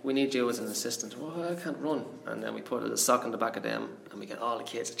pocket, we need you as an assistant. Well, I can't run. And then we put a sock in the back of them, and we get all the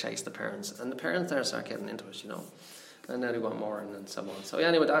kids to chase the parents. And the parents there start getting into it, you know. And then they want more, and then so on. So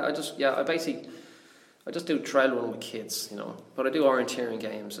anyway, I just do trail running with kids, you know. But I do orienteering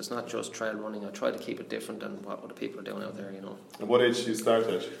games. It's not just trail running. I try to keep it different than what other people are doing out there, you know. And what age do you start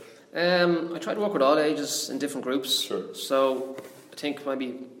at? I try to work with all ages in different groups. Sure. So I think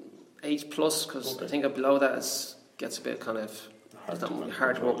maybe 8 plus, because I think below that gets a bit kind of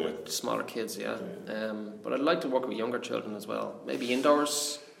hard to work with smaller kids, but I'd like to work with younger children as well. Maybe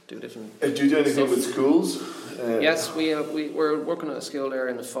indoors, do different. Do you do anything with schools? Yes, we're working on a school there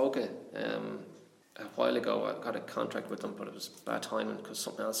in the Foca. A while ago, I got a contract with them, but it was bad timing because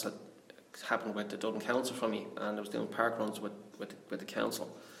something else had happened with the Dublin Council for me, and I was doing park runs with the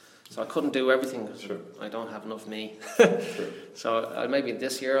council. So I couldn't do everything because I don't have enough me. So maybe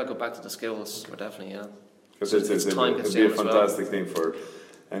this year I'll go back to the schools, but definitely, yeah. Because it'd be a fantastic thing for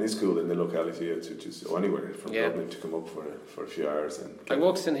any school in the locality to just, or anywhere from Dublin, to come up for a few hours. And I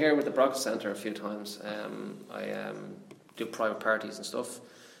walked in here with the Brock Centre a few times. I do private parties and stuff,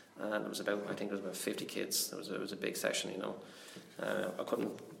 and I think it was about 50 kids. It was a big session, you know. I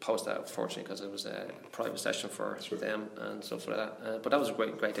couldn't post that, unfortunately, because it was a private session for them and stuff like that. But that was a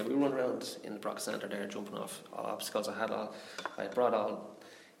great day. We run around in the Brock Centre there, jumping off all obstacles. I brought all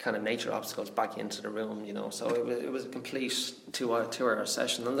kind of nature obstacles back into the room, you know. So it was a complete 2 hour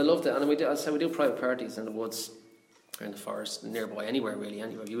session, and they loved it. And we do private parties in the woods, or in the forest, nearby, anywhere really.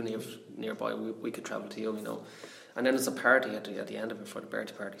 Anywhere you live nearby, we could travel to you know. And then it's a party at the end of it for the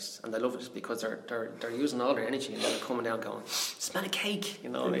birthday parties, and they love it because they're using all their energy, and they're coming down going, smell a cake, you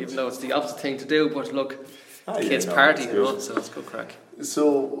know, even though it's the opposite thing to do, but look, kids party, you know, so it's good crack.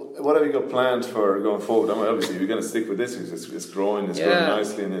 So what have you got planned for going forward? I mean, obviously you're going to stick with this because it's growing growing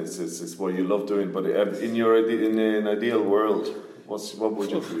nicely, and it's what you love doing, but in an ideal world, what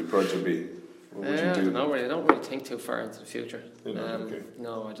would your project be? What would you do? I don't really think too far into the future. Okay.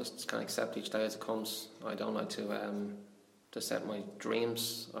 No, I just kind of accept each day as it comes. I don't like to to set my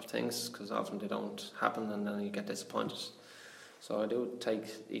dreams of things, because often they don't happen and then you get disappointed. So I do take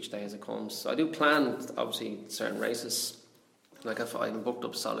each day as it comes. I do plan, obviously, certain races. Like if I'm booked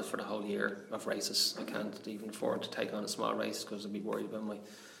up solid for the whole year of races, I can't even afford to take on a small race because I'd be worried about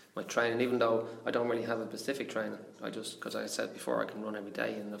my training, even though I don't really have a specific training. I just, because I said before, I can run every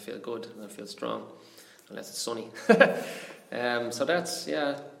day and I feel good and I feel strong, unless it's sunny. So that's,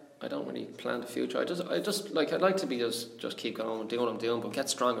 yeah, I don't really plan the future. I just like, I'd like to be just keep going and doing what I'm doing, but get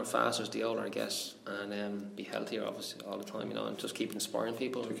stronger faster as the older I get, and be healthier obviously all the time, you know, and just keep inspiring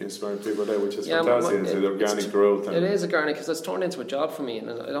people. You keep inspiring people there, which is fantastic. It's organic growth. It is organic, because it's turned into a job for me, and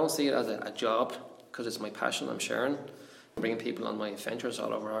I don't see it as a job, because it's my passion I'm sharing, bringing people on my adventures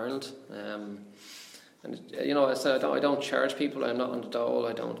all over Ireland. And you know, I said I don't charge people. I'm not on the dole.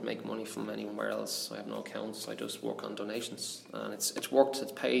 I don't make money from anywhere else. I have no accounts. I just work on donations, and it's worked.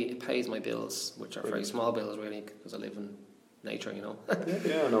 It pays my bills, which are very small bills really, because I live in nature. You know.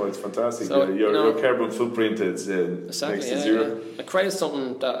 No, it's fantastic. So, your carbon footprint is exactly, next to zero. Yeah. I created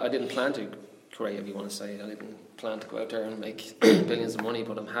something that I didn't plan to create, if you want to say. I didn't plan to go out there and make billions of money,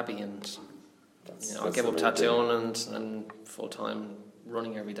 but I'm happy, and I give up tattooing and full time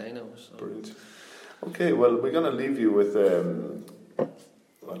running every day now. So. Brilliant. Okay, well, we're going to leave you with the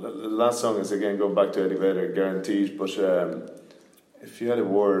last song is again going back to Eddie Vedder, Guaranteed. But if you had a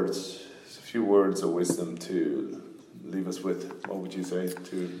few words of wisdom to leave us with, what would you say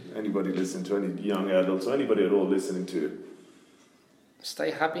to anybody listening, to any young adults, or anybody at all listening to? Stay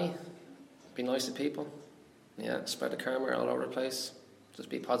happy, be nice to people. Yeah, spread the karma all over the place.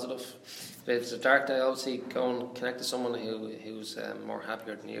 Just be positive. If it's a dark day, obviously go and connect to someone who's more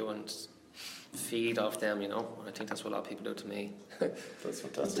happier than you and feed off them, you know. I think that's what a lot of people do to me. That's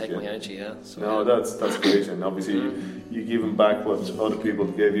fantastic. Take my energy, yeah. So, no, that's great, and obviously you giving back what other people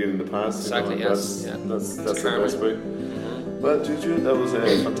gave you in the past. Exactly, you know, yes. That's the best way. Well, JuJu, that was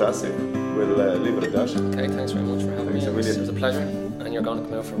fantastic. We'll leave it at that. Okay, thanks very much for having me. It was a pleasure, and you're going to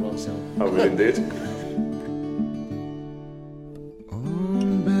come out for a run soon. I will indeed.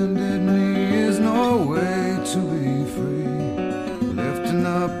 On bended knee is no way to be free. Lifting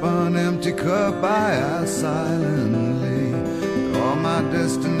up an empty cup I ask silently. All my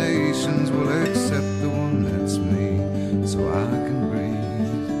destinations will accept the one that's me, so I can breathe.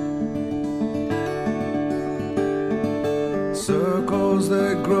 Circles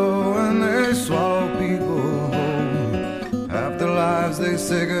they grow and they swallow people whole. Half their lives they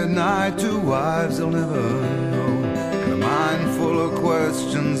say goodnight to wives they'll never know. And a mind full of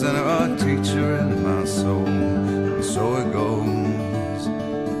questions and a teacher in my soul. And so it goes.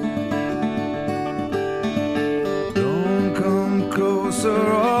 Closer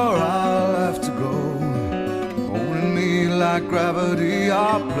or I'll have to go. Holding me like gravity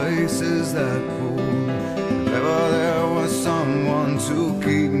are places that pull. If ever there was someone to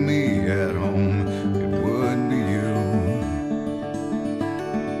keep me at home, it would be you.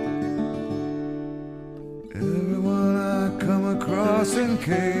 Everyone I come across in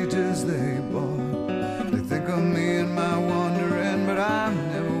cages they bought, they think of me